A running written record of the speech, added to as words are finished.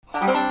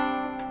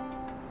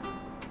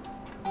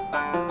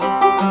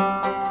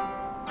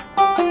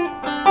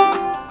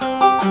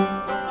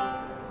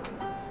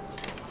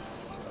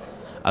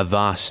a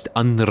vast,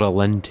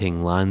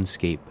 unrelenting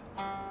landscape.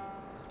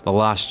 The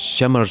last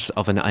shimmers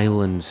of an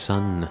island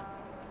sun.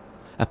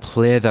 A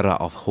plethora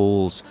of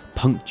holes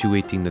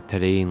punctuating the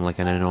terrain like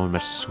an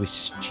enormous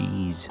Swiss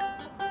cheese.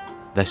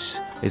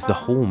 This is the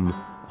home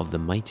of the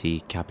mighty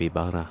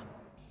capybara.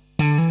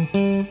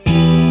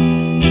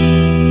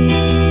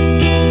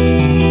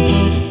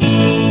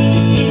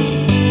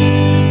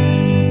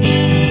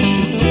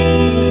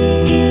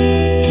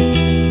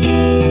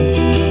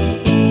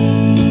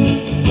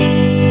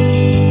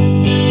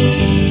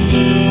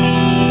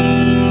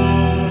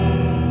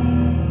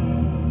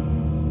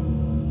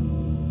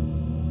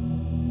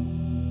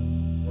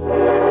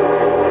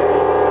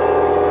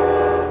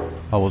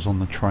 I was on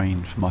the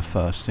train for my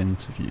first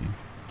interview.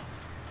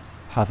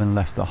 Having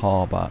left the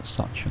harbour at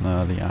such an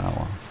early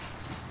hour,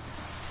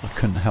 I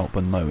couldn't help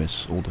but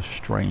notice all the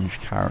strange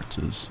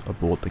characters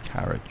aboard the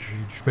carriage.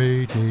 Need the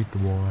speed, need the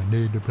wine,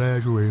 need the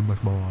pleasure in my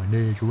smile,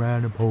 need you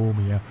round and pull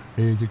me out,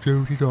 need the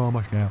juices on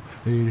my snout,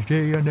 need the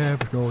tea I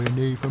never snore, you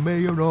need for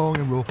me a wrong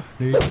and raw,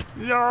 need...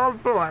 Your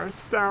voice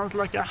sounds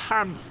like a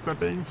hamster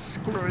being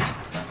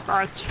squished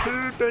by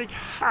two big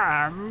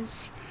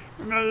hands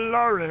in a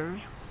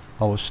lorry.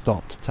 I was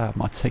stopped to have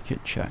my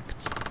ticket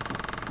checked.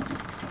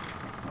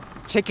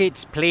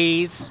 Tickets,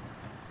 please.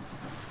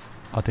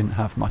 I didn't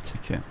have my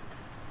ticket.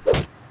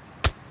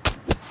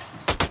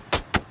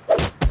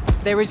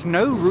 There is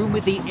no room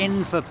at the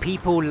inn for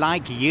people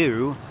like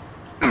you.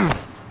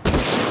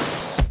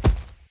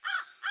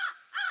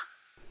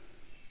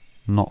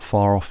 Not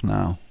far off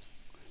now.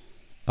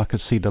 I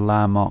could see the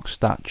landmark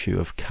statue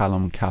of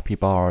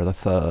Capybara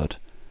III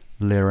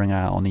leering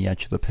out on the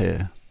edge of the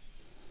pier.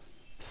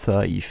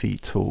 30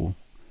 feet tall,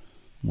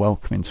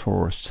 welcoming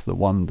tourists to the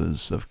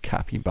wonders of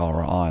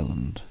Capybara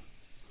Island.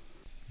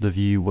 The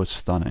view was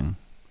stunning,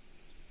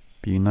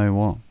 but you know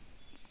what?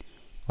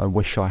 I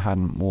wish I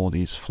hadn't wore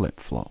these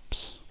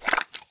flip-flops.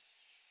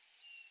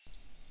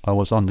 I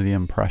was under the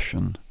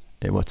impression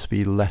it were to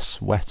be less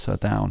wetter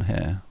down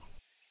here.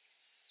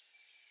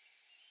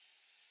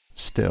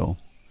 Still,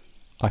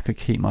 I could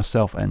keep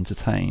myself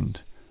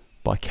entertained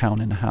by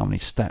counting how many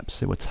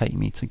steps it would take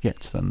me to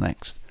get to the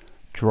next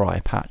dry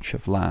patch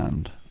of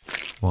land.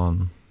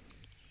 1,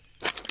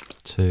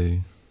 2,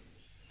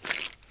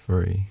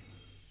 3,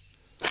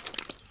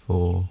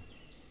 4,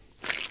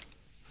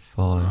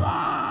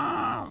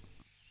 5.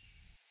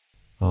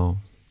 Oh,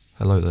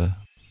 hello there,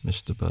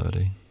 Mr.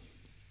 Birdie.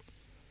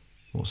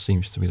 What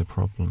seems to be the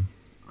problem?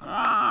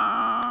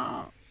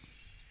 I'm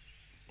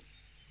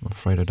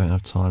afraid I don't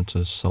have time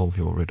to solve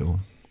your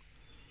riddle.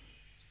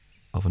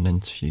 I've an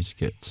interview to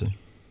get to.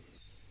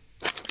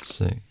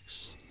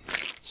 6,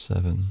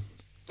 7,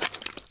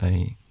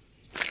 8,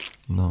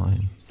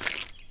 9.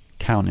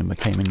 Counting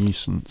became a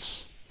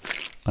nuisance,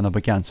 and I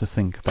began to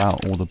think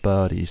about all the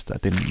birdies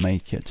that didn't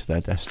make it to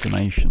their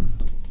destination.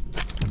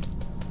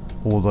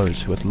 All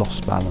those who had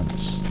lost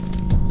balance,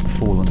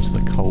 fallen to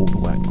the cold,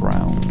 wet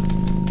ground,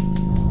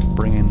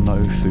 bringing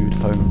no food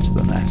home to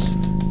the nest.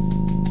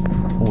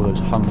 All those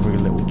hungry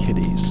little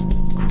kiddies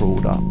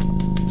crawled up,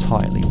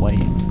 tightly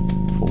waiting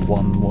for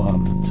one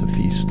worm to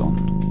feast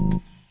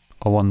on.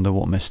 I wonder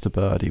what Mr.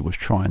 Birdie was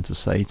trying to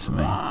say to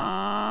me.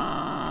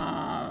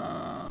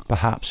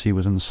 Perhaps he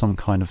was in some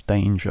kind of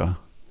danger,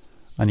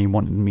 and he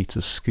wanted me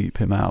to scoop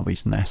him out of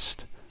his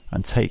nest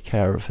and take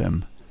care of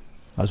him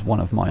as one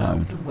of my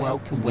own.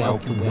 Welcome,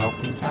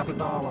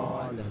 Capybara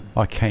Island.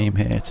 I came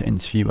here to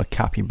interview a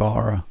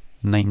capybara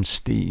named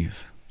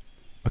Steve.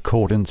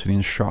 According to the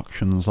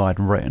instructions I'd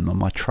written on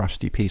my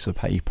trusty piece of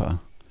paper,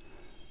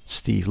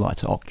 Steve liked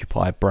to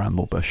occupy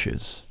bramble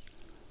bushes,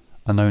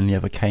 and only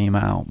ever came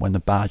out when the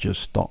badgers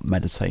stopped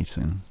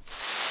meditating.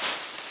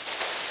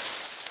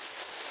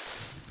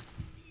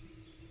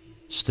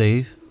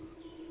 Steve?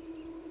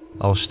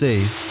 Oh,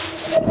 Steve?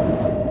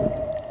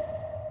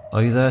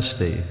 Are you there,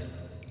 Steve?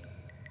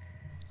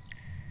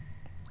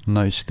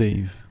 No,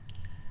 Steve.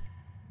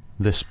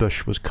 This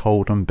bush was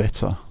cold and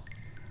bitter.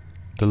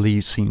 The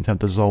leaves seemed to have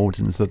dissolved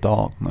into the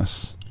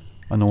darkness,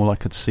 and all I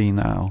could see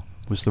now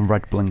was the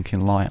red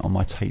blinking light on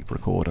my tape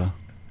recorder.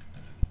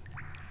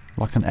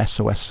 Like an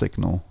SOS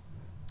signal,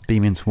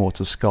 beaming towards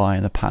the sky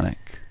in a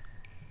panic.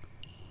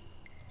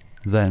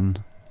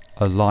 Then,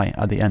 a light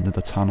at the end of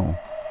the tunnel.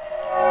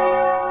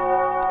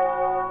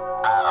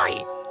 Oi!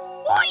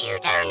 What are you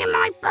doing in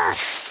my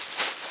bush?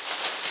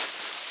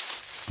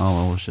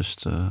 Oh, I was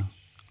just,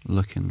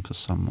 looking for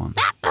someone.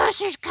 That bush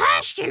is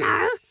cursed, you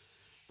know.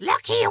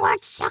 Lucky you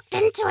weren't sucked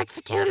into it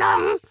for too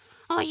long,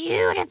 or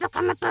you'd have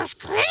become a bush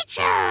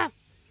creature.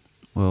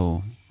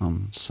 Well,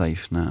 I'm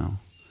safe now.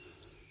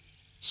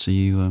 So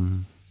you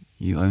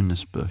own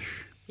this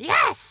bush?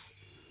 Yes,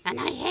 and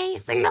I hear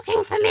you've been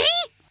looking for me?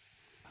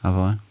 Have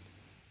I?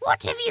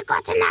 What have you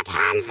got in that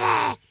hand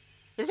there?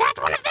 Is that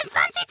one of them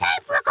fancy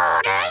tape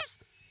recorders?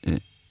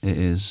 It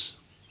is.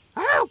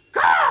 Oh,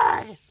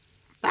 God!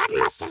 That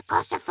must have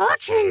cost a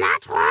fortune,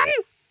 that one.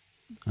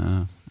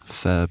 A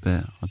fair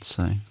bit, I'd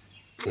say.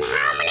 And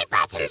how many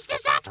buttons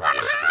does that one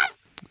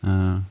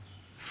have?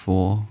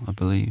 4, I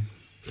believe.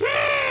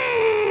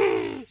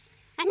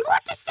 And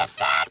what does the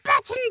third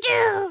button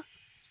do?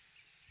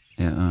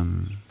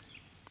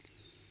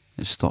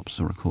 It stops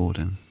the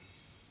recording.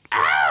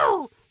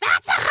 Oh,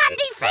 that's a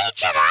handy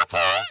feature,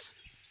 that is.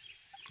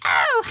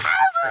 Oh,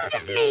 how rude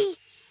of me.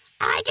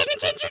 I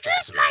didn't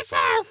introduce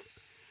myself.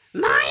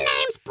 My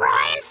name's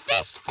Brian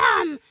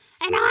Fistthumb,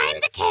 and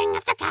I'm the king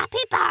of the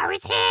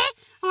capybaras here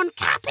on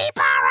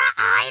Capybara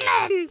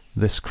Island.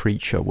 This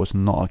creature was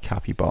not a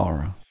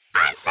capybara.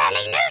 I'm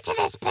fairly new to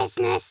this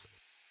business.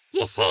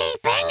 You see,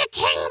 being a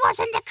king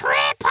wasn't the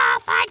career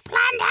path I'd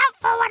planned out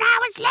for when I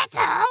was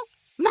little.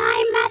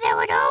 My mother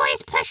would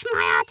always push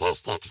my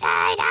artistic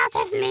side out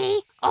of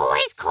me.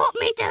 Always caught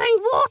me doing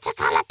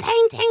watercolour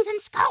paintings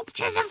and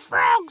sculptures of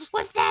frogs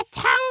with their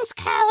tongues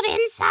curled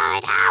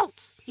inside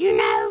out. You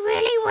know,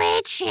 really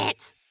weird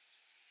shit.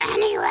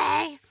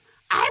 Anyway,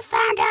 I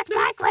found out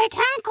my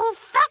great-uncle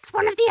fucked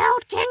one of the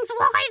old king's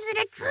wives in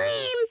a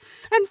dream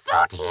and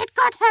thought he had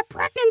got her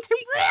pregnant in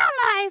real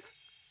life.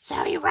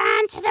 So he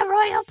ran to the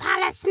royal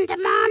palace and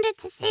demanded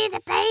to see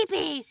the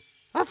baby.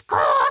 Of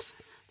course,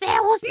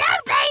 there was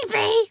no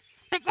baby,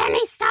 but then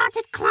he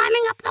started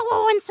climbing up the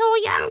wall and saw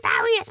young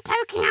Darius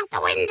poking out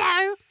the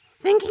window,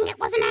 thinking it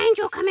was an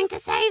angel coming to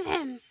save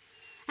him.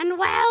 And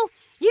well,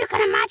 you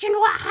can imagine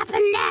what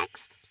happened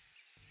next.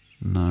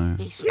 No.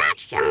 He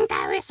snatched young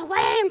Darius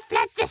away and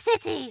fled the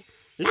city.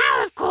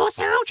 Now, of course,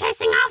 they're all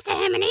chasing after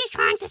him and he's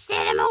trying to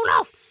steer them all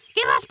off.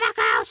 Give us back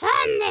our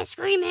son, they're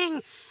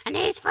screaming. And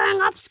he's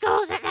throwing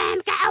obstacles at them.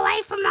 Get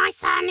away from my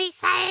son, he's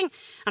saying.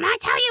 And I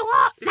tell you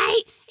what,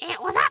 mate,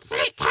 it was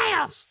absolute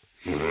chaos.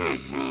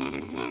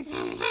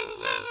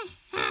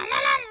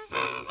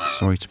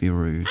 Sorry to be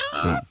rude,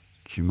 but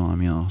do you mind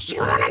me asking?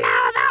 You want to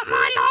know about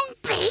my long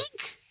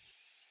beak?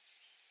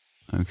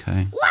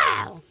 Okay.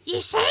 Well,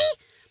 you see,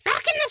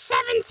 back in the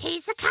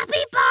 70s, the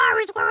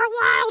capybaras were a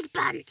wild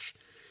bunch.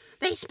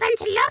 They spent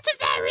a lot of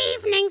their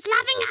evenings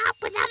loving it up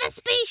with other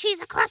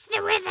species across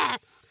the river.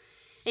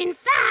 In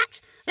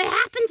fact, they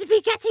happened to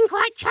be getting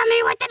quite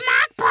chummy with the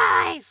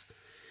magpies.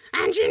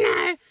 And you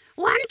know,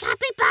 one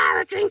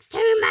capybara drinks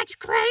too much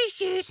crow's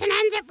juice and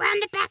ends up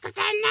round the back of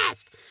their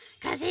nest,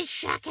 'cause his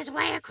shack is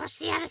way across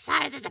the other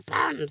side of the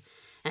pond.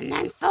 And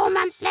then 4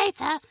 months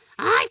later,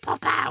 I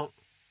pop out.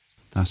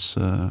 That's,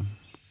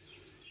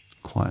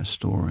 quite a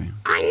story.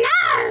 I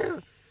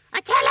know!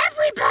 I tell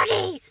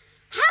everybody!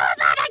 How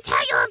about I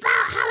tell you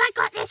about how I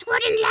got this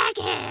wooden leg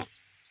here?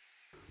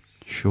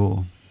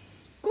 Sure.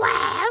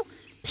 Well,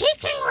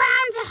 peeking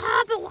round the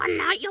harbour one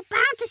night, you're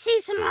bound to see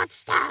some odd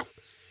stuff.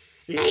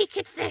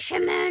 Naked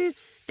fishermen,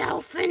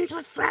 dolphins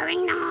with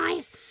throwing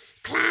knives,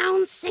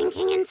 clowns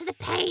sinking into the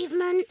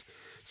pavement,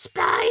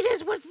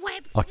 spiders with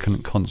web... I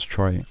couldn't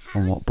concentrate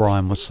on what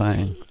Brian was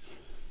saying.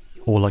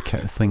 All I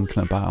kept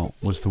thinking about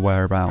was the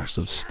whereabouts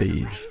of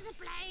Steve.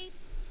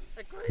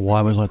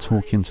 Why was I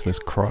talking to this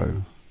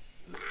crow?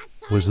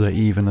 Was there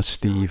even a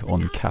Steve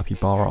on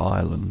Capybara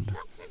Island?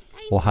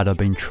 Or had I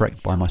been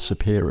tricked by my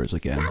superiors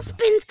again?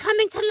 Dustbins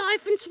coming to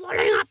life and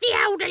swallowing up the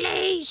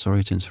elderly.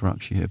 Sorry to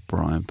interrupt you here,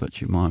 Brian, but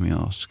do you mind me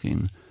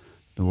asking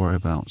the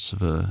whereabouts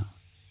of,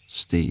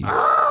 Steve?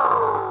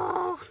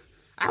 Oh,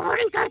 I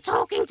wouldn't go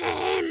talking to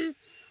him.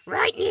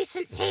 Right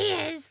nuisance he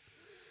is.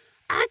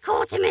 I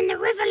caught him in the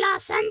river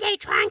last Sunday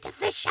trying to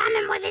fish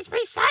salmon with his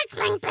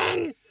recycling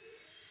bin.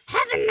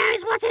 Heaven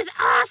knows what his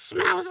arse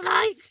smells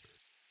like.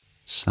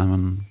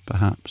 Salmon,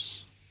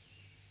 perhaps?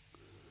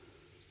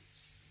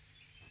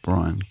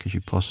 Brian, could you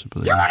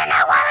possibly... You want to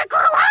know where I grew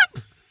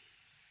up?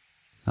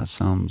 That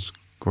sounds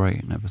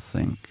great and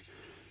everything,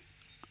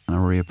 and I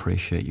really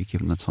appreciate you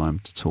giving the time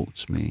to talk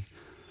to me,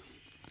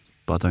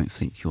 but I don't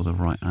think you're the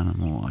right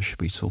animal I should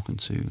be talking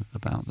to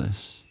about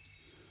this.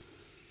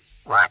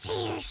 What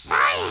are you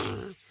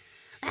saying?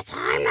 That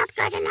I'm not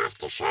good enough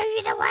to show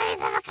you the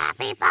ways of a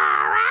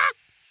capybara?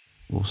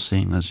 Well,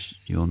 seeing as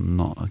you're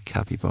not a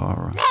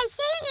capybara... Well,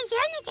 seeing as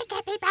you're not a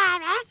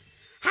capybara,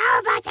 how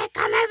about I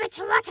come over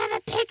to whatever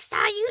pigsty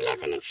you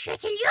live in and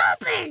shit in your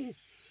bin?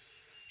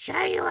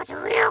 Show you what a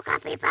real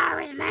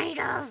capybara is made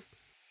of.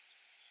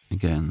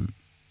 Again,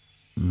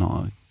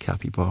 not a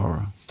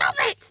capybara. Stop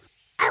it!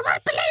 I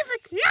won't believe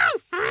it! No!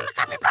 I'm a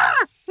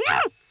capybara! No!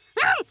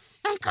 No!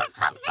 I can't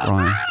stop this!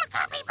 Brian. I'm a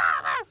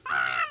capybara!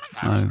 I'm a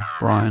capybara! No,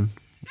 Brian.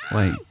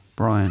 Wait,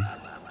 Brian.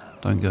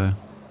 Don't go.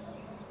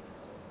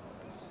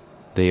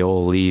 They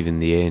all leave in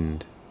the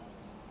end.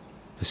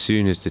 As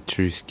soon as the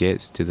truth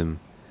gets to them,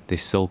 they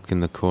sulk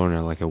in the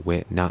corner like a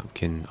wet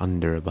napkin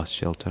under a bus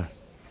shelter,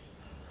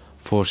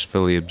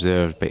 forcefully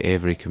observed by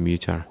every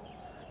commuter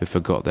who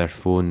forgot their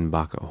phone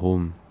back at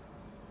home.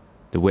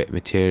 The wet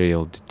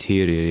material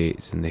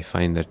deteriorates and they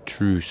find their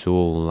true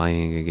soul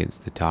lying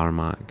against the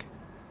tarmac.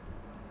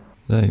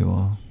 There you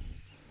are.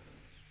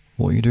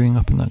 What are you doing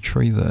up in that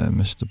tree there,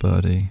 Mr.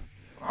 Birdie?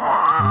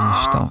 Are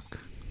you stuck?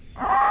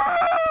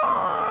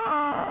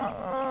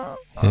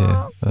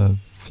 Here,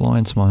 fly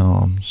into my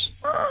arms.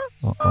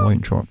 I won't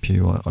drop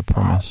you, I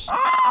promise.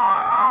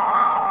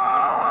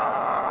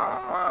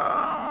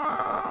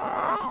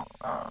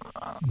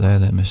 There,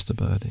 Mr.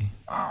 Birdie.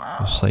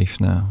 You're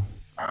safe now.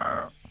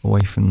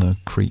 Away from the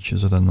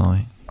creatures of the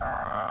night.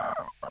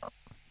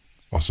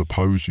 I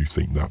suppose you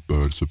think that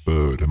bird's a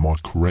bird, am I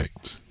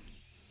correct?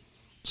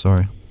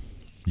 Sorry?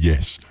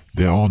 Yes,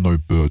 there are no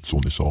birds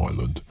on this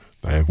island.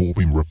 They have all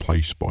been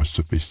replaced by a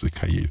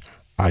sophisticated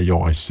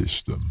AI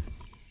system.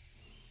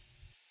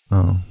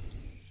 Oh.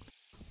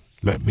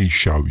 Let me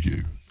show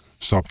you.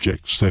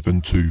 Subject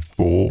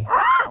 724.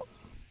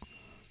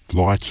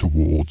 Fly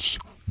towards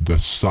the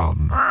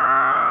sun.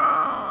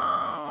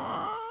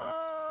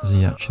 Is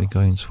he actually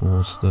going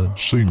towards the...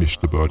 Soon,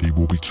 Mr. Birdie,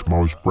 will be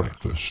tomorrow's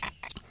breakfast.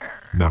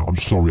 Now, I'm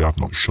sorry I've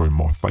not shown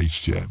my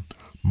face yet.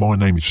 My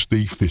name is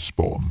Steve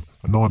Fistbottom,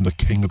 and I'm the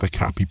king of the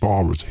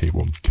capybaras here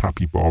on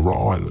Capybara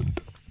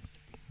Island.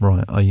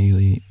 Right, are you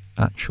the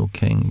actual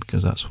king?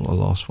 Because that's what the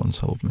last one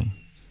told me.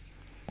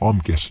 I'm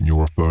guessing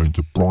you're referring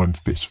to Brian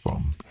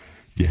Fistthumb.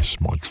 Yes,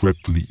 my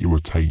dreadfully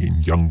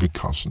irritating younger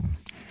cousin.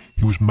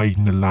 He was made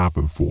in the lab,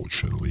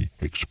 unfortunately,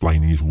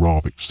 explaining his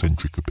rather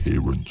eccentric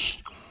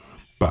appearance.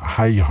 But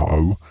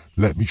hey-ho,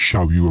 let me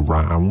show you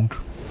around.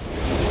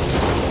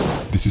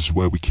 This is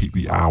where we keep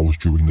the owls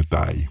during the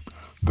day.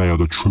 They are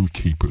the true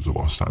keepers of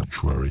our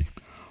sanctuary.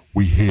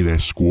 We hear their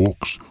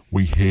squawks,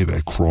 we hear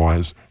their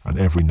cries, and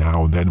every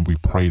now and then we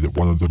pray that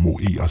one of them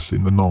will eat us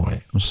in the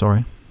night. I'm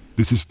sorry?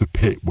 This is the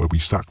pit where we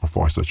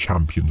sacrifice the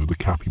champions of the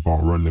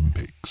Capybara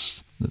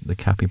Olympics. The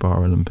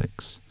Capybara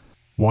Olympics?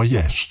 Why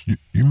yes,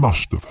 you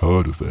must have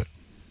heard of it.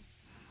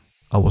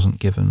 I wasn't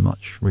given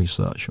much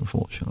research,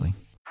 unfortunately.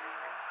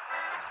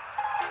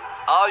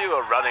 Are you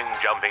a running,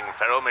 jumping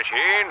feral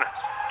machine?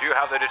 Do you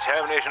have the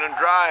determination and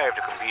drive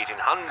to compete in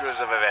hundreds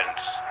of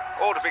events?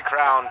 Or to be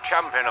crowned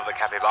champion of the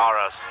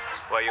capybaras,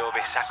 where you'll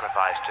be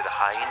sacrificed to the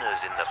hyenas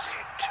in the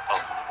pit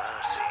of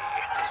mercy?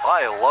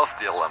 I love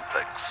the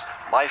Olympics.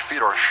 My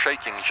feet are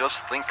shaking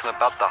just thinking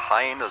about the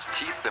hyena's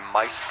teeth in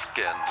my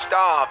skin.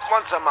 Starved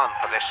once a month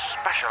for this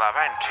special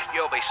event,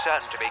 you'll be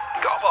certain to be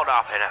gobbled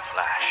up in a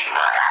flash.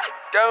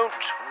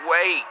 Don't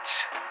wait.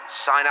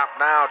 Sign up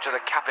now to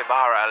the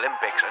Capybara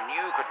Olympics and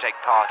you could take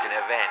part in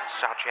events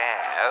such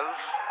as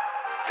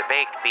the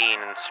Baked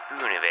Bean and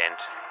Spoon event,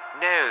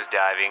 nose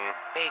diving,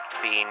 baked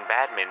bean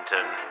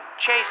badminton,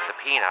 chase the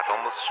peanut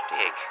on the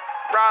stick.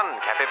 Run,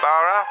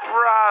 Capybara,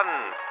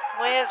 run!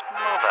 Where's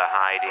Mother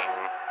hiding?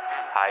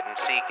 Hide and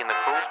seek in the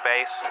crawl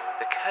space,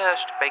 the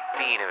cursed baked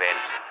bean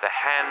event, the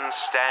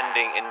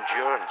handstanding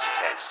endurance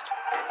test,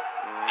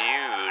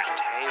 nude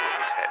table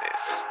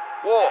tennis.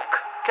 Walk,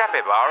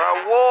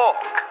 Capybara,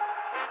 walk!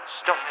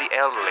 Stop the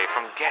elderly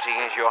from getting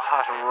into your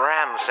hut and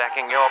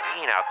ransacking your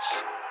peanuts.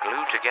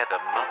 Glue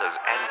together Mother's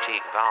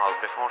antique vase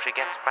before she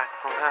gets back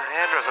from her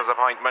hairdresser's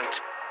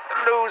appointment. The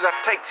loser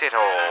takes it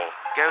all.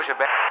 Go to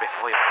bed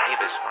before your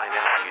neighbors find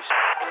out you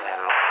stole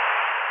their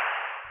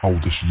Oh,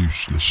 this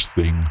useless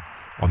thing.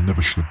 I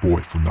never should have bought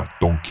it from that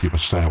donkey of a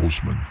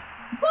salesman.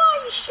 Why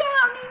are you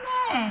shouting in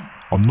there?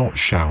 I'm not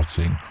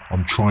shouting.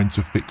 I'm trying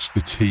to fix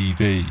the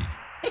TV.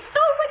 It's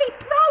already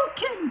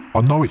broken.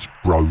 I know it's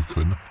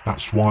broken.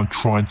 That's why I'm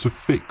trying to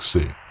fix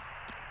it.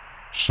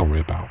 Sorry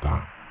about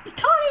that. You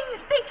can't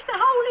even fix the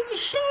hole in your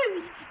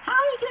shoes. How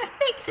are you going to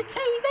fix the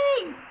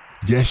TV?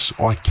 Yes,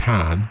 I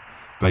can.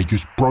 They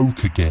just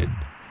broke again.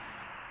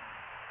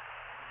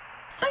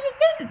 So you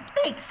didn't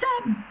fix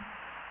them?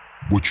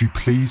 Would you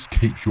please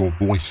keep your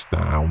voice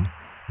down?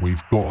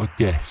 We've got a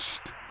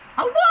guest.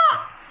 A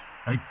what?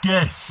 A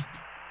guest?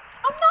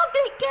 I'm not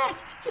going to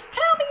guess. Just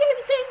tell me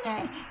who's in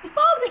there. If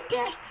I was a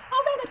guest,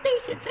 I'd have the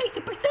decency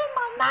to present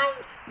my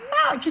name,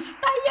 marriage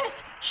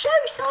status, shoe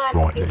size,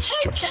 Right, let's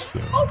intention,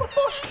 just, all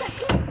before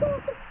stepping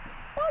inside the...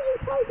 Don't you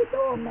close the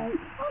door on me.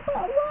 I've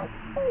got a right to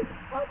speak.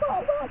 I've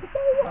got a right to do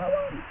what I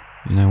want.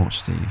 You know what,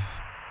 Steve?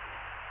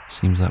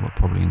 Seems like we're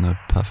probably in the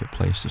perfect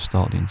place to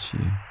start the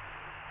interview.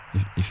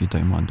 If you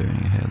don't mind doing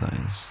it here, that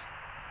is.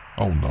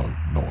 Oh no,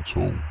 not at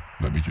all.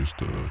 Let me just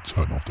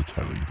turn off the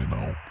telly, then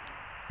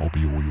I'll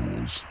be all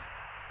yours.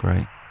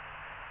 Great.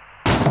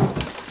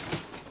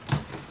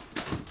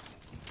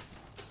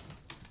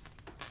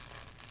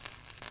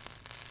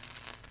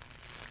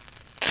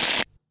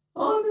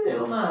 I'm a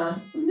little man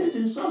who lives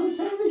inside the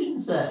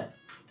television set.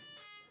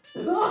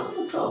 The button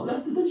on the top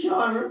left of the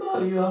giant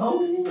remote you are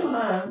holding in your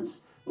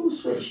hands will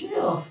switch me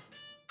off.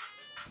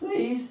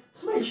 Please,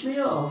 switch me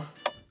off.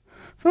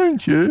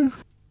 Thank you.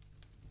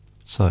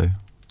 So,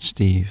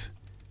 Steve,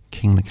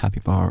 King the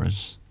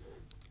Capybaras,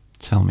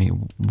 tell me,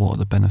 what are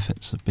the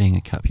benefits of being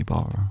a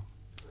capybara?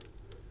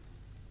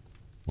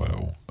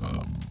 Well, there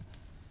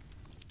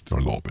are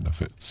a lot of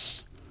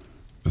benefits.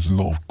 There's a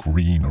lot of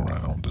green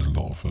around. There's a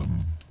lot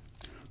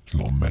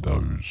of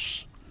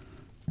meadows.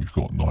 We've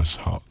got nice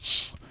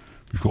huts.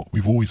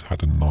 We've always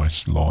had a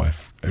nice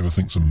life.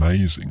 Everything's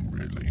amazing,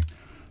 really.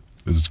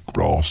 There's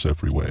grass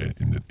everywhere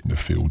in the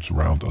fields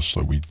around us,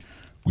 so we'd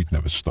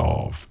never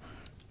starve.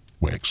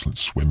 We're excellent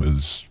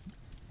swimmers.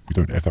 We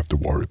don't ever have to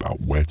worry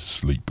about where to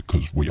sleep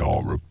because we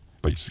are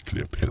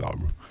basically a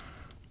pillow.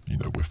 You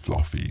know, we're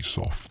fluffy,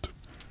 soft.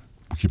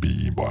 We could be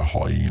eaten by a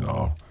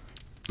hyena.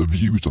 The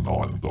views on the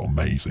island are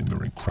amazing.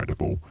 They're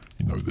incredible.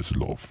 You know, there's a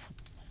lot of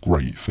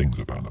great things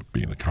about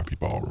being a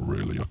capybara,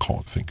 really. I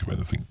can't think of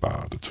anything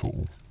bad at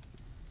all.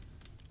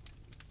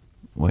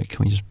 Wait,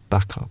 can we just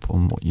back up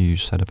on what you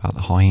said about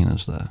the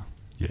hyenas there?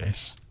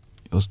 Yes.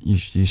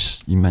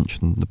 You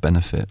mentioned the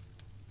benefit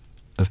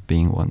of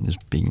being one is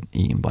being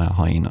eaten by a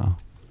hyena.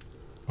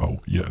 Oh,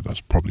 yeah,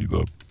 that's probably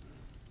the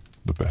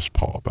best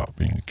part about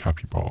being a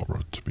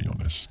capybara, to be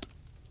honest.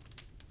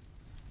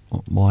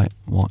 Why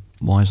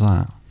is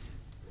that?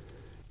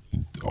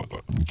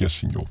 I'm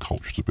guessing your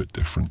culture's a bit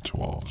different to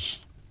ours.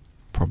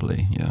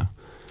 Probably, yeah.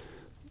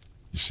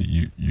 You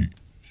see,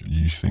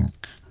 you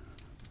think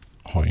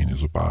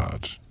hyenas are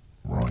bad,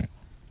 right?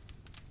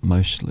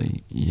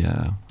 Mostly,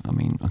 yeah. I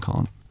mean, I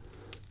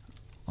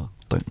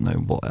don't know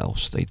what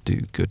else they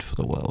do good for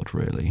the world,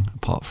 really,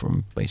 apart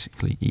from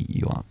basically eat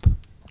you up.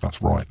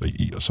 That's right, they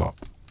eat us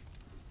up.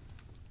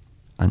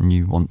 And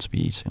you want to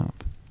be eating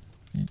up?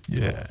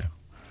 Yeah.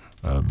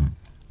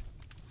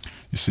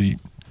 You see,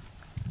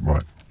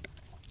 right,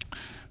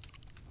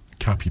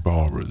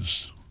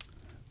 capybaras,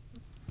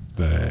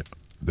 they've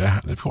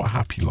got a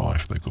happy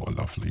life, they've got a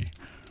lovely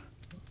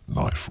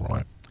life,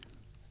 right?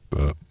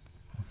 But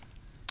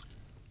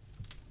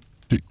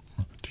do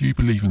you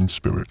believe in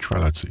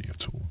spirituality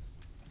at all?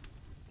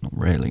 Not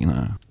really,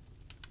 no.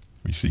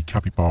 You see,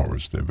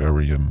 capybaras, they're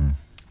very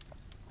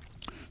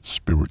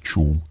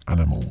spiritual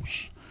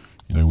animals.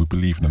 You know, we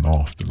believe in an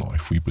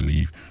afterlife. We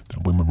believe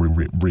that when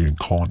we're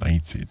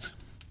reincarnated,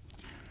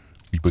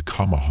 we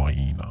become a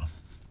hyena.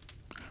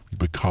 We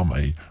become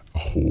a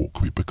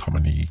hawk. We become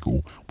an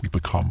eagle. We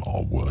become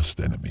our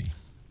worst enemy.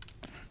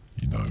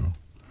 You know,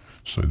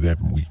 so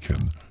then we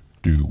can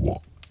do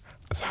what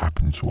has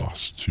happened to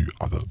us to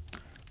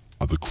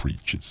other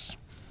creatures.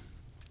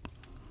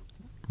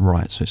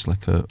 Right, so it's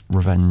like a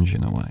revenge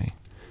in a way.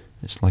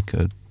 It's like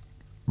a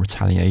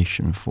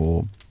retaliation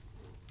for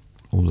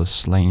all the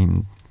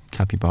slain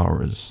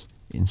capybaras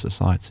in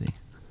society.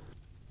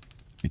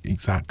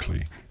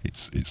 Exactly.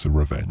 It's a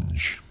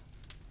revenge.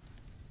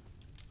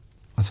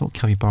 I thought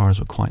capybaras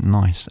were quite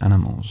nice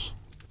animals.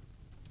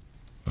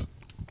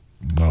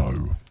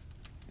 No.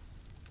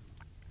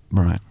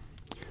 Right.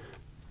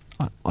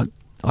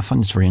 I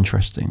find this very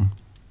interesting,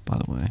 by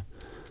the way.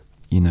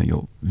 You know,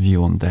 your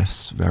view on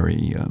death's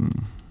very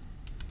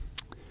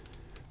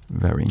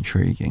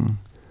intriguing.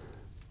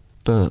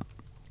 But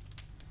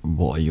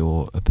what are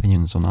your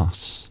opinions on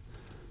us?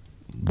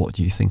 What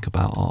do you think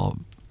about our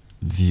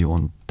view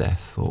on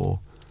death or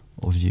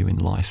view in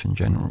life in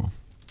general?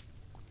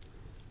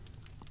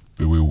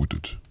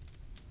 Bewildered.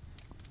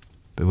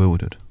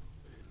 Bewildered?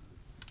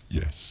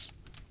 Yes.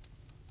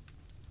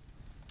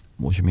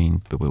 What do you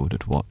mean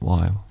bewildered?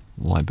 Why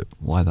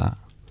that?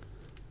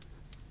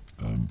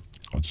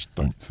 I just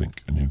don't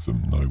think any of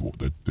them know what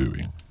they're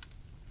doing.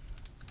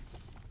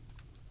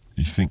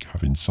 You think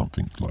having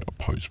something like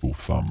opposable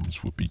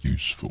thumbs would be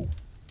useful,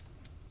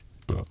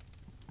 but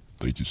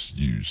they just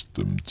use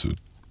them to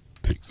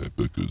pick their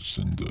boogers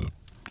and,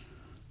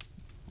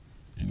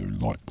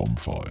 light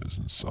bonfires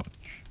and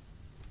such.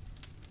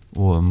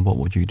 Or what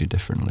would you do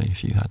differently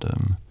if you had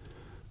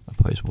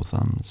opposable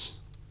thumbs?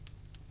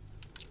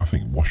 I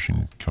think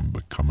washing can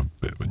become a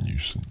bit of a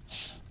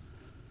nuisance.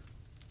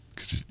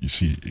 Because you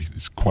see,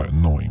 it's quite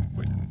annoying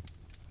when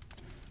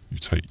you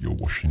take your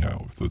washing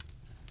out of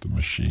the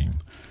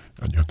machine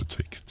and you have to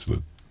take it to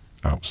the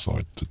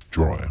outside to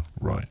dry,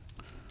 right?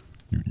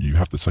 You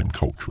have the same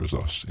culture as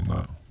us in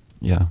that.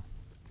 Yeah.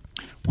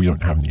 We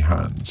don't have any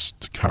hands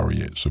to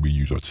carry it, so we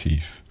use our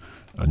teeth.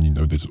 And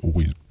there's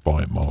always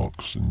bite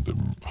marks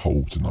and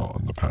holes in our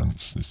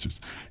underpants.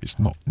 It's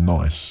not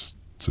nice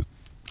to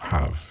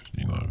have,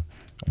 and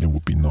it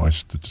would be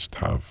nice to just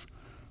have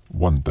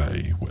one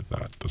day where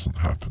that doesn't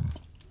happen.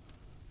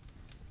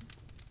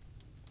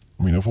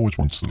 I mean, I've always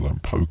wanted to learn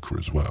poker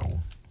as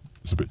well.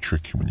 It's a bit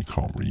tricky when you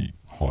can't really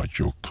hide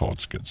your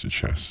cards against your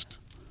chest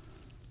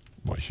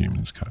like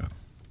humans can.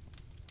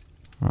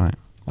 Right.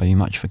 Are you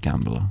much for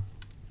gambler?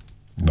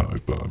 No,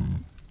 but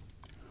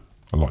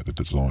I like the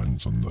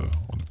designs on the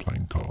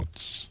playing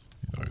cards.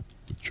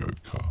 The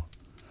Joker,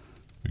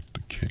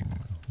 the King,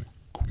 the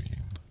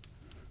Queen,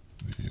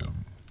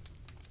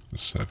 the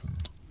Seven.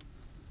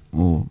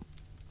 Or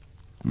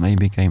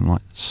maybe a game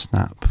like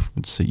Snap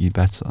would suit you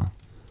better,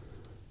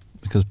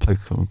 because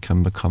poker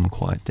can become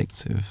quite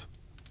addictive.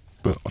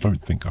 But I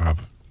don't think I have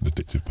an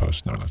addictive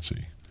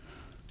personality.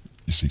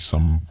 You see,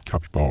 some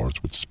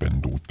capybaras would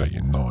spend all day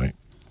and night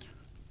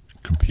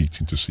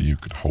competing to see who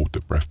could hold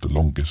their breath the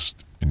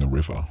longest in the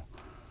river.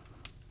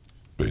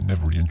 But it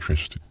never really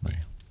interested me.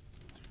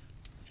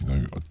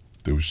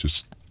 There was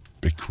just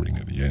bickering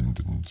at the end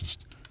and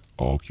just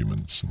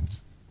arguments and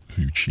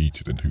who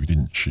cheated and who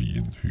didn't cheat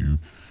and who...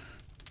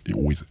 It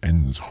always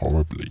ends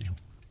horribly.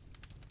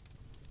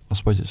 I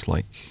suppose it's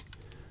like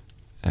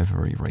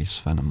every race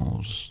of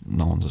animals,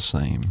 no one's the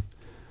same.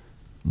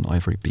 Not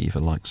every beaver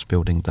likes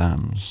building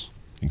dams.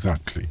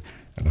 Exactly.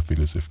 And I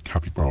feel as if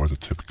capybaras are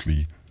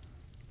typically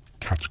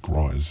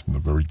categorised in a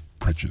very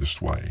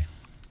prejudiced way.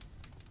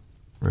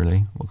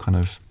 Really? What kind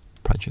of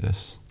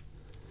prejudice?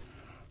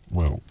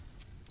 Well,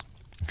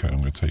 okay, I'm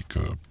going to take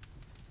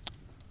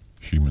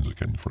humans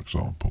again, for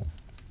example.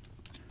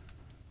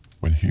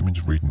 When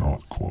humans read an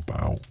article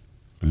about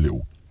a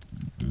little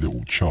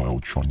little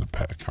child trying to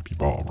pet a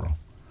capybara,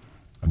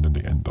 and then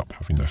they end up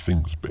having their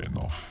fingers bitten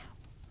off.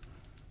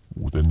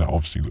 Well, then that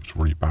obviously looks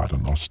really bad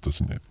on us,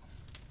 doesn't it?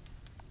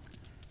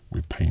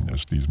 We're painted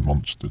as these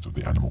monsters of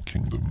the animal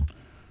kingdom,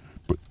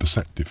 but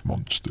deceptive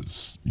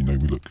monsters. You know,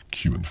 we look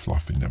cute and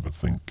fluffy and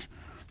everything,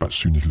 but as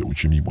soon as little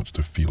Jimmy wants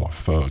to feel our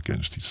fur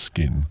against his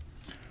skin,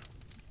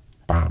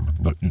 bam,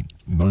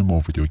 no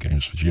more video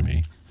games for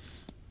Jimmy.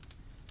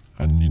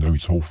 And, you know,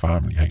 his whole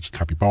family hates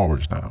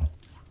capybaras now.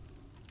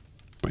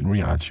 But in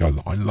reality,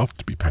 I love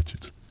to be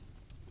petted.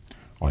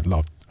 I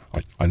love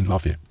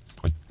it.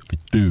 I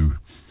do.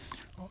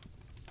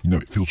 You know,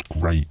 it feels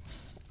great.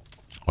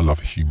 I love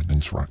human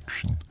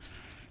interaction.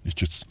 It's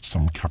just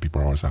some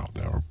capybaras out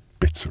there are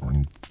bitter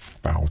and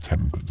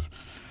foul-tempered.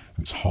 And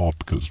it's hard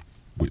because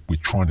we're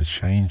trying to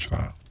change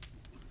that.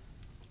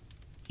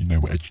 You know,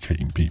 we're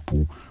educating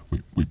people.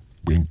 We're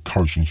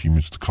encouraging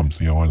humans to come to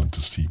the island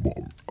to see what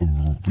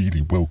a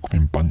really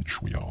welcoming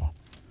bunch we are.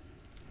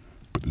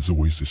 But there's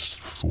always this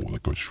thought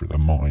that goes through their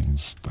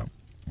minds that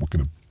we're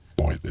going to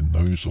bite their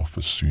nose off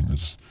as soon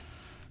as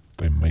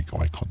they make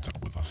eye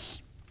contact with us.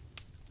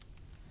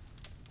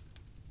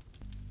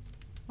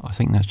 I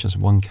think that's just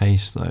one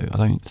case, though. I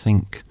don't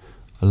think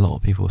a lot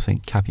of people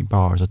think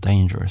capybaras are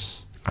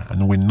dangerous.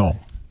 And we're not.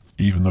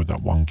 Even though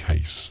that one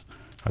case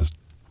has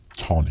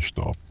tarnished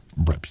our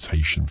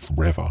reputation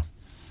forever,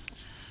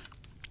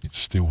 it's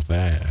still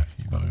there,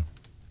 you know.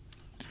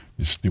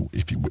 It's still,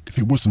 if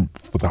it wasn't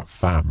for that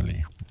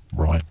family,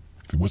 right?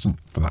 If it wasn't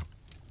for that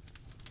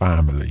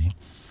family,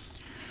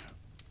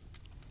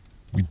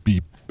 we'd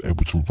be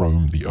able to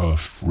roam the earth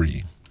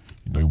free.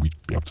 You know, we'd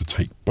be able to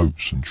take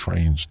boats and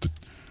trains to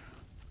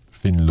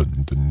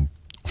Finland and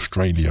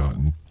Australia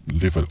and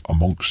live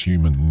amongst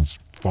humans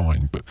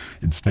fine, but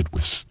instead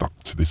we're stuck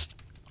to this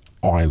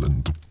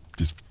island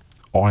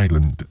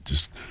that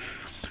just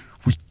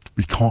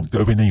we can't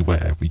go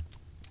anywhere.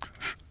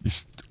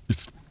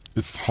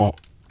 It's hot.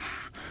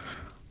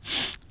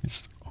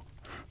 It's,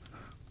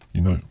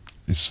 you know,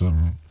 it's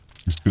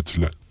good to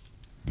let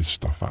this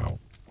stuff out.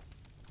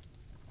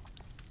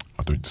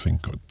 I don't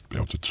think I'd be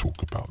able to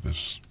talk about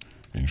this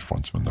in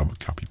front of another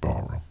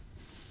capybara.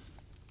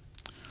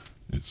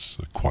 It's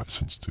a quite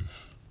sensitive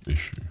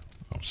issue,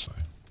 I would say.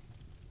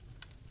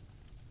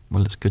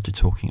 Well, it's good you're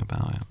talking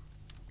about it.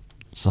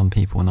 Some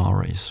people in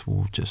our race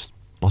will just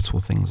bottle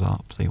things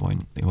up. They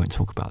won't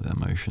talk about their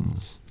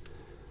emotions.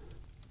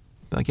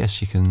 But I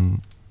guess you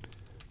can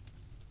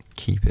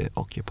keep it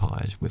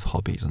occupied with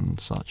hobbies and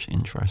such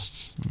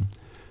interests. And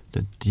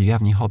do you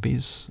have any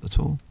hobbies at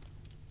all?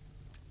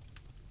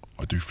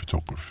 I do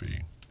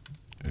photography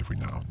every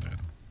now and then.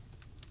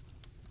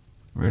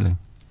 Really?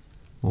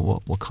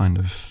 Well, what kind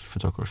of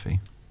photography?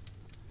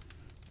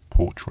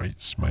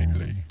 Portraits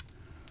mainly.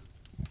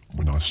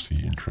 When I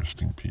see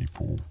interesting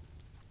people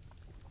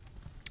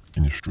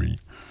in the street,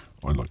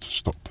 I like to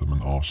stop them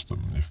and ask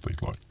them if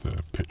they'd like their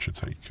picture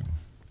taken.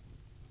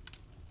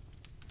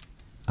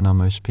 And are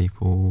most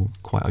people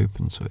quite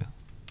open to it?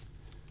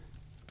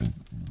 And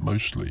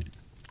mostly,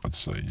 I'd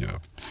say, yeah.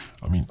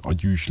 I mean, I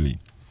usually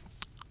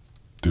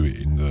do it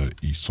in the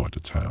east side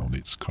of town.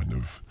 It's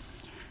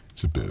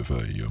a bit of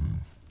a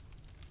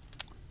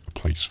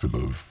place full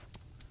of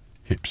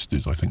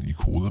hipsters, I think you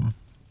call them.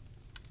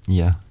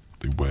 Yeah.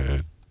 They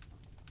wear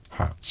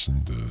hats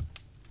and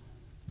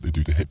they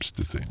do the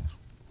hipster thing.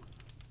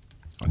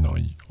 And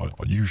I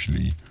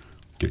usually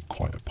get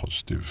quite a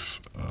positive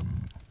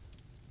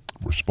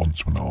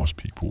response when I ask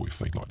people if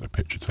they'd like their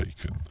picture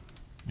taken.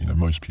 You know,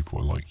 most people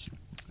are like,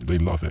 they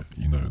love it,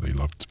 you know, they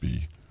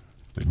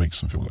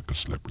makes them feel like a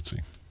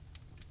celebrity.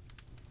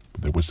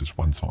 But there was this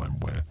one time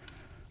where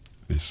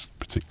this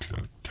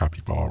particular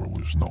capybara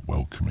was not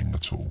welcoming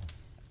at all.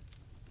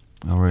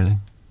 Oh, really?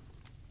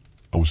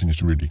 I was in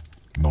this really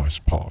nice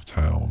part of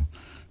town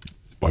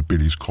by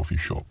Billy's coffee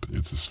shop.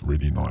 It's this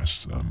really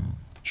nice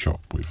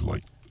shop with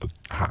like a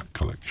hat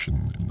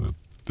collection in the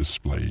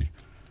display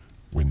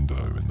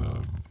window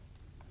and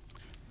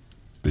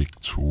big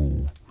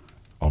tall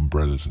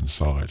umbrellas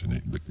inside, and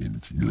it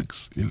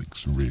looks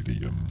really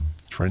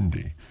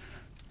trendy.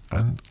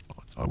 And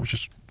I was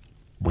just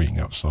waiting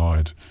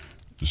outside,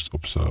 just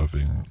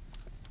observing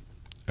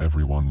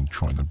everyone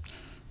trying to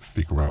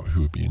figure out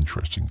who would be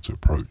interesting to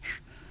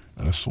approach.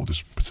 And I saw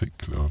this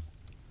particular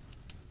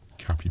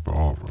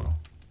capybara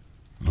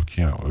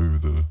looking out over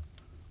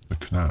the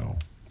canal.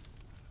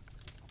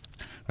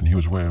 And he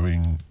was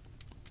wearing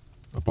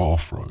a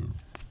bathrobe,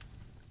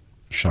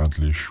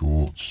 chandelier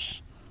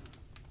shorts,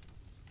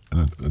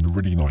 and a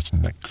really nice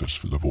necklace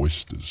full of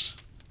oysters.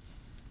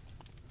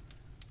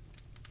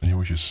 And he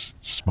was just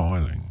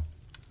smiling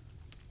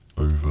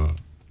over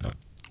at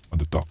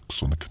the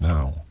ducks on the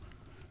canal.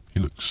 He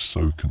looked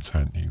so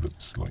content. He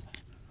looked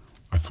like,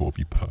 I thought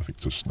it'd be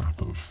perfect to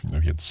snap of. You know,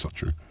 he had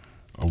such a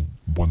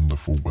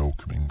wonderful,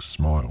 welcoming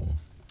smile.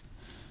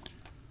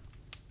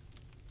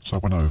 So I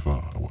went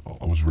over.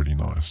 I was really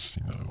nice.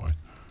 You know,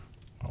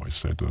 I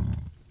said,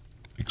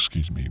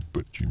 "Excuse me,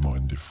 but do you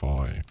mind if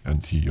I?"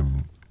 And he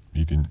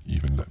didn't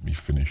even let me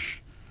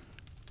finish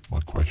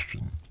my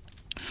question.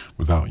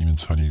 Without even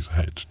turning his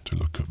head to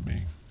look at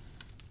me,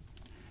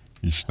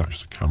 he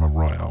snatched the camera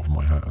right out of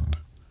my hand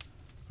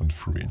and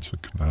threw it into the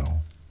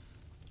canal.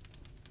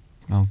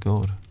 Oh,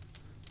 God.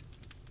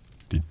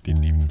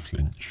 Didn't even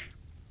flinch.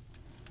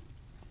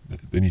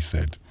 Then he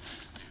said,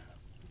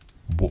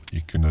 "What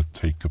you gonna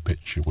take a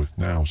picture with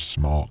now,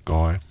 smart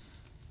guy?"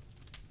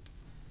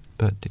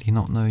 But did he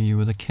not know you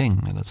were the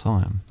king at the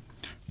time?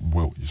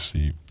 Well, you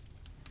see,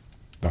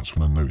 that's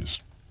when I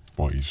noticed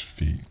by his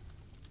feet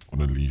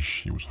on a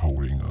leash he was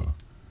holding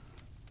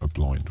a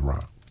blind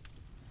rat.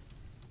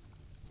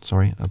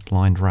 Sorry, a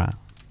blind rat?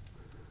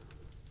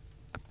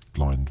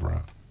 Blind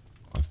rat.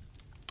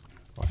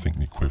 I think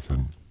the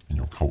equivalent in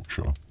your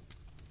culture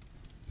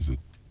is a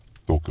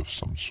dog of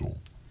some sort.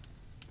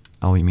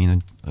 Oh, you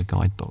mean a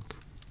guide dog?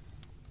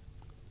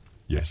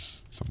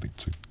 Yes, something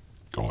to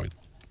guide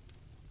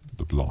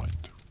the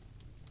blind.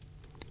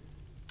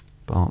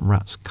 But aren't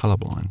rats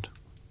colourblind?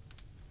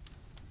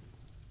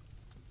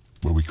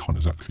 Well, we can't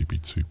exactly be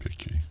too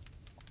picky.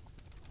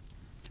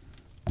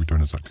 We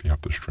don't exactly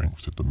have the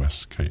strength to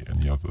domesticate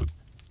any other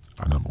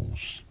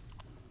animals.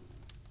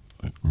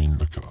 I mean,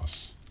 look at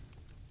us.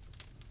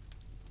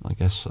 I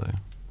guess so.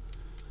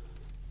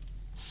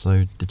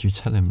 So, did you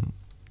tell him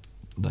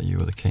that you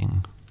were the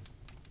king?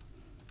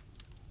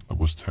 I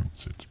was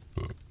tempted,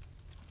 but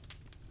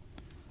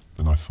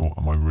then I thought,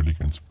 am I really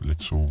going to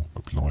belittle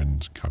a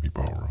blind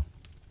capybara?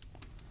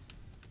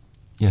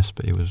 Yes,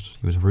 but he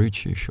was rude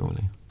to you,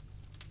 surely.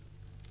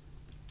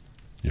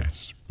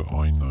 Yes, but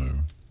I know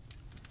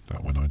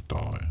that when I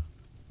die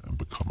and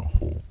become a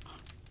hawk,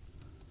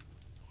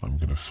 I'm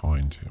going to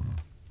find him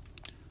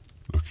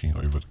looking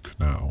over the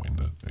canal in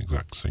the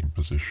exact same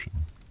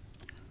position,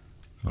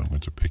 and I'm going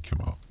to pick him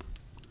up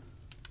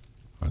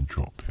and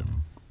drop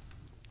him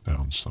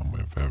down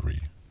somewhere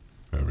very,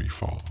 very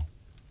far.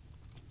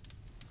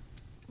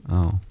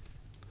 Oh.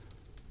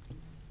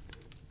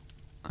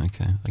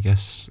 Okay, I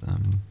guess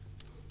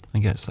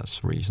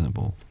that's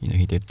reasonable. You know,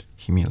 he did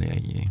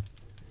humiliate you.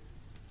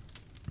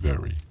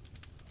 Very.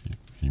 He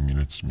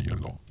humiliates me a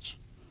lot.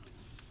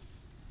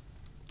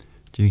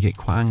 Do you get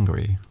quite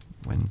angry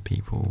when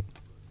people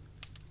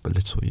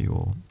belittle you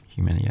or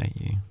humiliate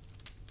you?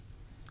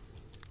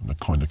 I'm the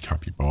kind of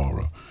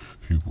capybara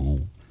who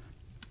will,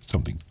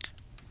 something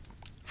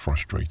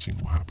frustrating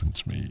will happen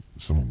to me,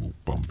 someone will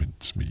bump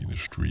into me in the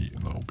street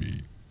and I'll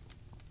be,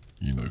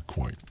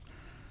 quite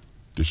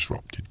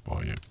disrupted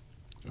by it,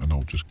 and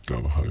I'll just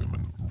go home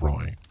and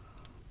write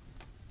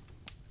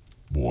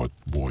what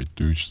I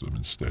do to them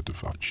instead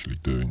of actually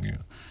doing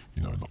it.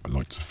 I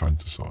like to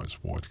fantasize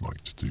what I'd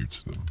like to do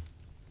to them.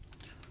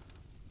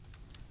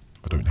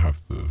 I don't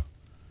have the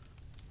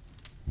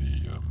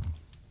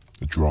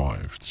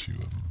drive to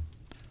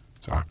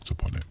act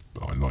upon it,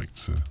 but I like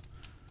to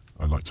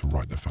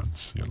write the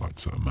fantasy. I like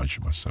to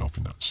imagine myself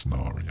in that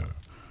scenario.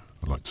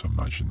 I like to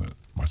imagine that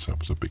myself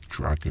as a big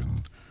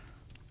dragon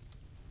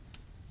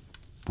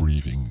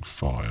breathing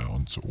fire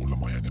onto all of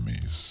my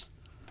enemies,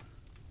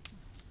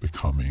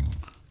 becoming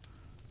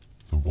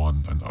the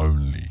one and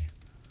only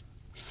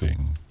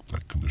thing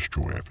that can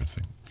destroy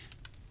everything.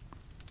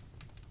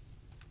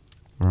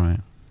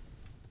 Right.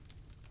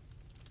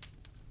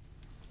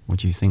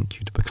 Would you think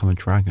you'd become a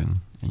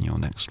dragon in your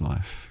next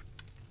life?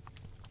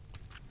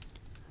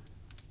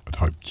 I'd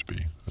hope to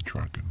be a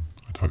dragon.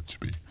 I'd hope to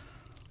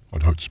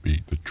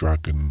be the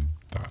dragon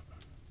that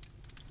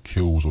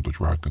kills all the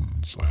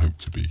dragons. I hope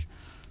to be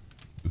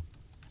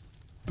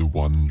the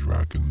one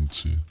dragon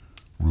to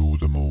rule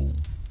them all.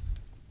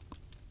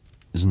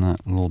 Isn't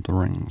that Lord of the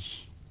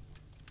Rings?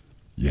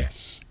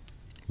 Yes,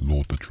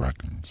 Lord the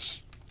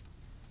Dragons.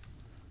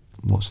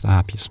 What's the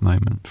happiest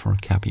moment for a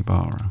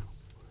capybara?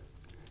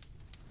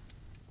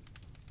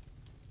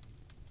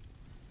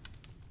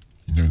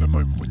 You know the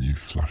moment when you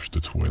flush the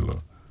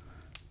toilet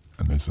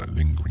and there's that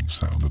lingering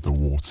sound of the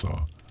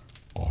water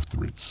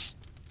after it's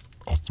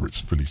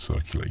fully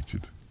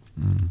circulated.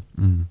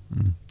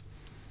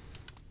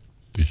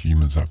 Do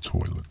humans have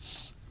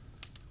toilets?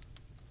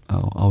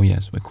 Oh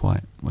yes, we're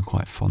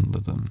quite fond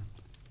of them.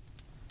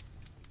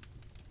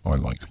 I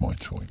like my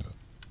toilet.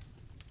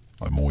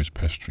 I'm always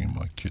pestering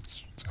my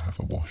kids to have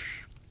a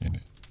wash in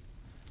it.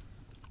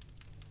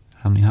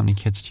 How many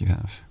kids do you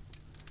have?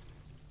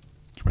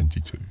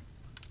 22.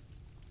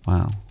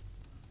 Wow.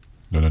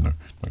 No.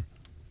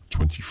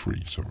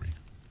 23, sorry.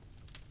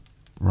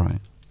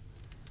 Right.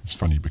 It's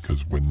funny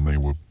because when they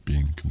were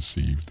being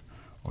conceived,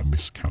 I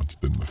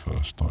miscounted them the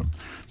first time.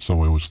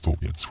 So I always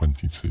thought we had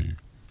 22.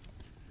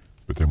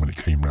 But then when it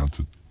came round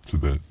to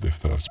their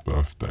first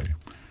birthday,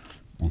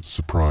 well,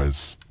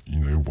 surprise,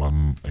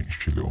 one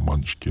extra little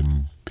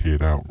munchkin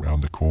peered out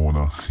round the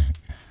corner.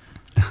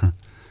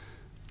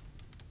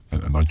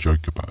 and I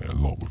joke about it a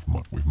lot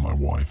with my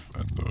wife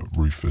and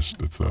Rufus,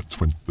 the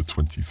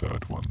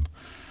 23rd one.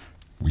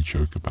 We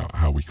joke about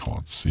how we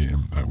can't see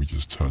him, how he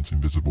just turns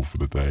invisible for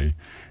the day,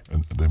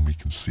 and then we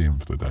can see him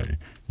for the day.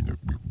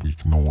 We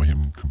ignore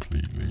him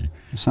completely.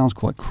 It sounds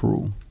quite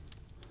cruel.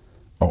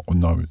 Oh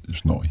no,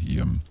 it's not. He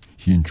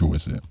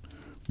enjoys it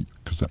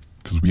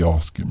because we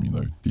ask him,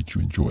 did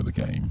you enjoy the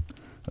game?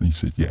 And he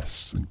said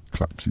yes and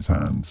claps his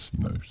hands,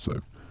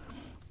 so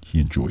he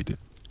enjoyed it.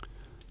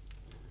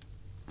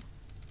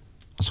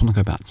 I just want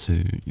to go back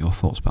to your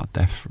thoughts about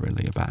death,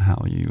 really, about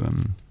how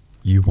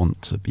you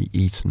want to be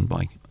eaten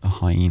by a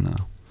hyena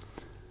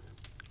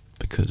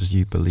because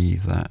you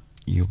believe that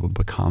you will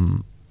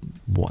become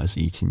what has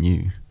eaten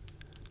you.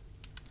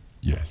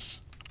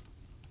 Yes.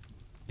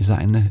 Is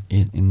that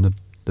in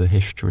the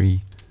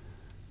history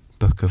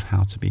book of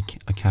how to be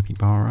a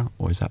capybara,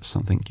 or is that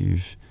something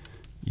you've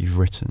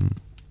written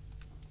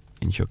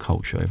into your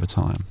culture over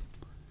time?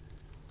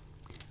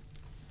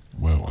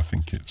 Well, I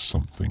think it's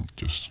something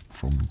just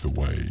from the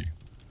way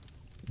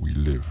we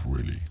live,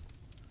 really.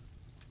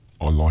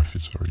 Our life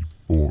is very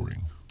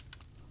boring.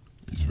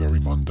 It's very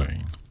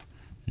mundane.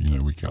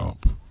 We get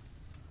up,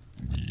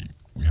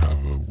 we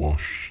have a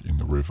wash in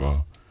the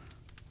river,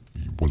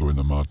 we wallow in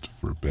the mud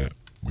for a bit,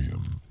 we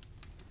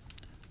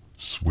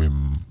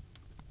swim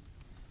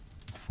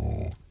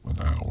for an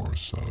hour or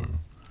so,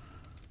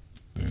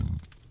 then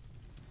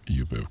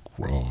eat a bit of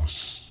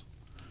grass.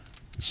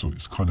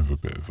 It's kind of a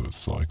bit of a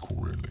cycle,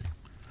 really.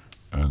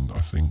 And I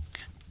think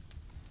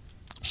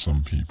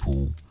some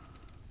people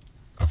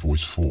have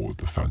always thought of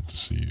the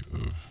fantasy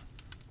of,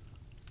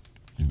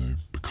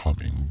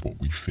 becoming what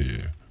we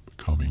fear,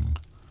 becoming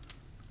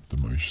the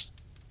most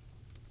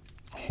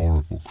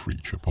horrible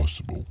creature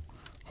possible.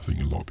 I think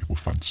a lot of people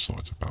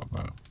fantasize about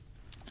that.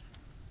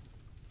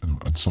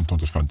 And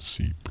sometimes a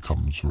fantasy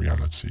becomes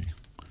reality.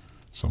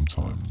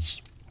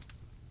 Sometimes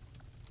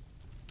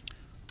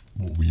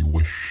what we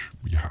wish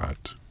we had,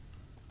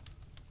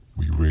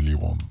 we really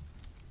want,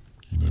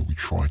 we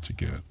try to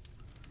get.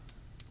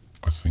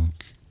 I think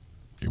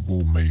it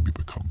will maybe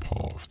become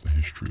part of the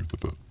history of the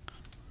book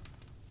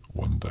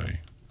one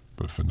day,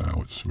 but for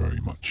now it's very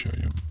much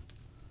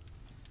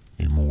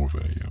a more of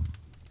a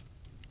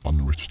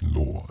unwritten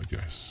law, I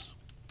guess.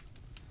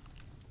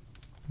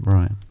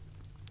 Right.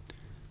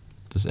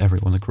 Does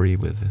everyone agree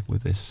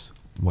with this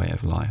way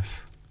of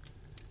life?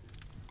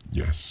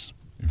 Yes.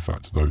 In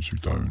fact, those who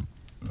don't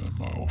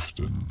are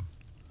often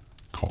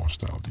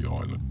cast out of the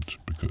island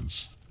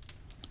because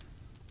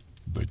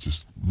they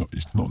just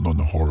it's not in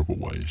a horrible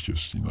way. It's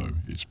just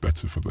it's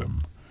better for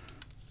them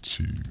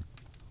to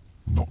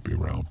not be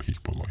around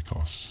people like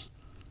us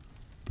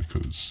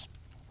because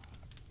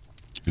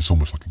it's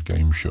almost like a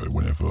game show.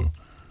 Whenever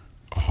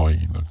a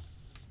hyena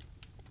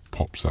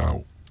pops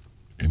out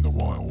in the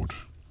wild,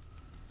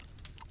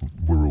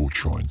 we're all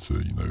trying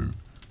to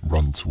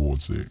run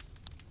towards it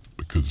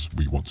because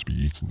we want to be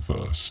eaten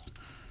first.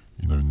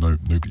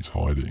 Nobody's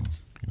hiding.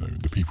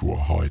 The people who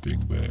are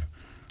hiding there,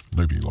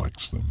 nobody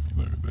likes them.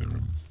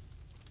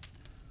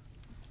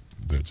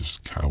 They're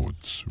just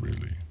cowards,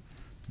 really.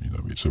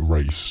 It's a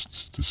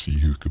race to see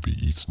who could be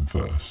eaten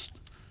first.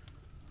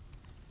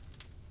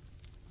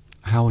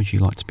 How would you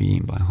like to be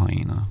eaten by a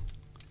hyena?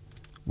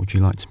 Would you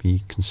like to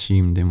be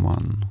consumed in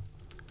one,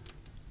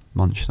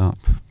 munched up,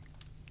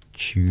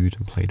 chewed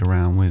and played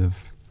around with?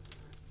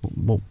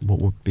 What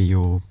would be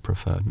your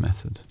preferred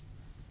method?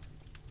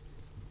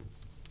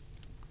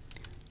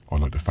 I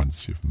like the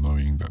fantasy of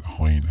knowing that the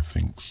hyena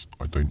thinks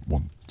I don't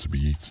want to be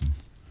eaten.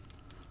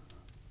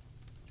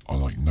 I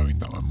like knowing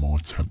that I'm more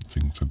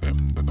tempting to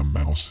them than a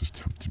mouse is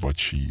tempted by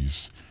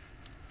cheese.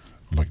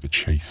 I like the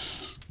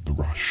chase, the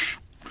rush.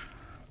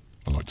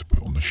 I like to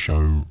put on the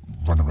show,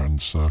 run around in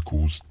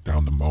circles,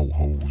 down the mole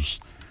holes,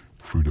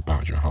 through the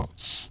badger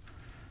huts,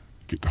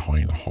 get the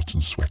hyena hot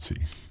and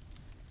sweaty.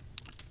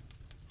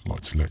 I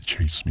like to let it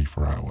chase me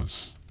for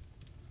hours.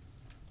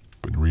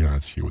 But in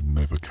reality, it would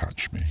never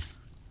catch me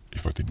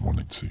if I didn't want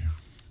it to.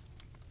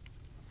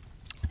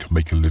 I can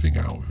make a living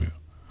out of it,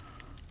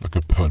 like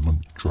a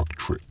permanent drug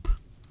trip.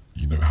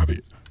 Have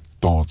it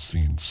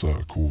dancing in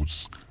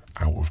circles,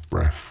 out of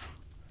breath.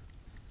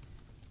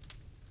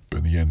 But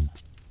in the end,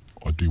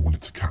 I do want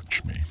it to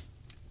catch me.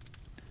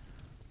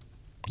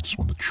 I just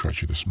want to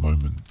treasure this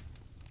moment.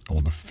 I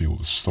want to feel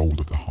the soul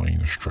of the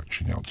hyena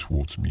stretching out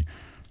towards me,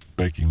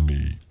 begging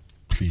me,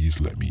 please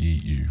let me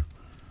eat you.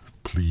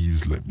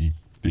 Please let me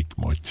dig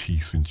my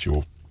teeth into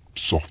your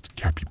soft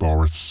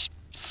capybara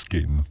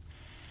skin.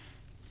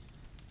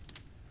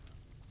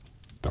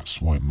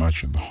 That's why I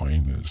imagine the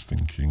hyena is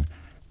thinking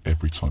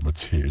every time a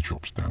tear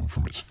drops down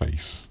from its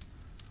face.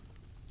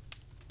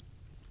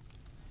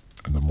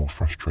 And the more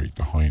frustrated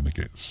the hyena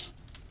gets,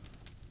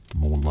 the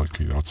more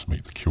likely they are to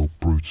make the kill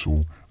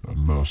brutal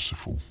and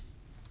merciful.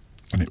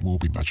 And it will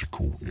be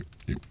magical,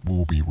 it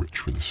will be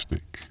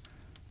ritualistic,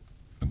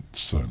 and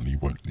certainly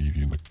won't leave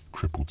you in a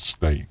crippled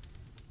state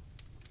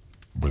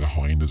where the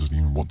hyena doesn't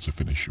even want to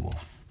finish you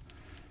off,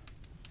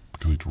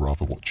 because he'd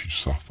rather watch you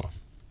suffer.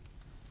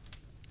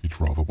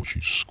 He'd rather watch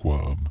you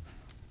squirm,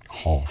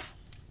 half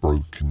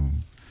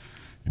broken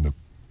in a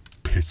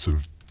pit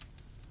of...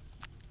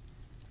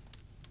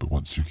 But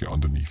once you get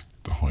underneath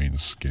the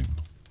hyena's skin,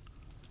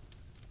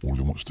 all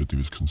he wants to do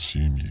is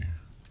consume you.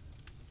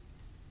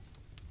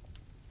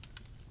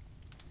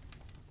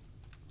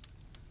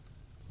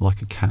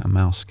 Like a cat and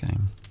mouse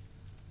game.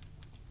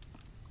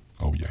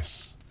 Oh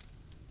yes.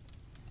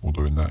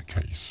 Although in that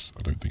case,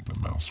 I don't think the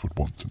mouse would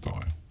want to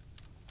die.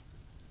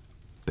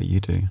 But you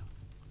do.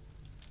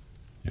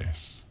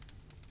 Yes.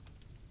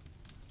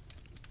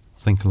 I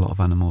think a lot of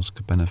animals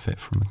could benefit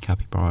from a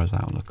capybara's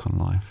outlook on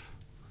life.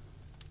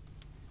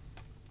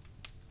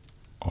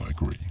 I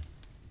agree.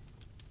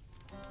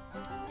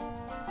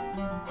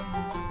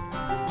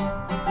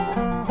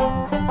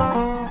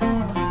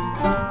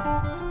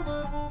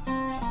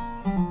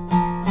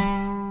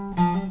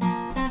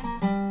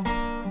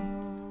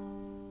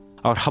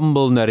 Our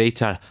humble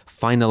narrator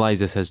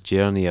finalises his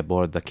journey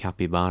aboard the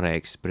Capybara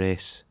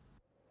Express.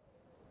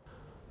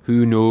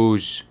 Who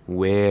knows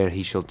where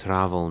he shall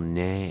travel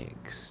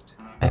next?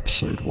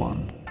 Episode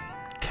 1,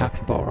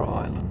 Capybara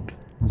Island.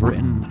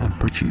 Written and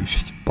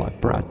produced by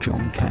Brad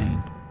John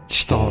Kane.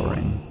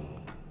 Starring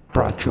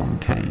Brad John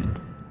Kane,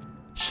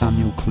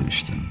 Samuel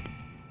Clouston,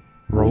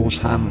 Rolls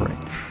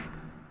Hamrich,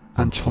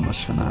 and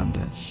Thomas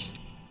Fernandez.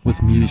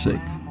 With music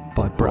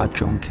by Brad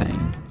John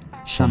Kane,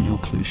 Samuel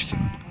Clouston,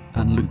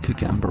 and Luca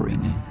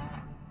Gambarini.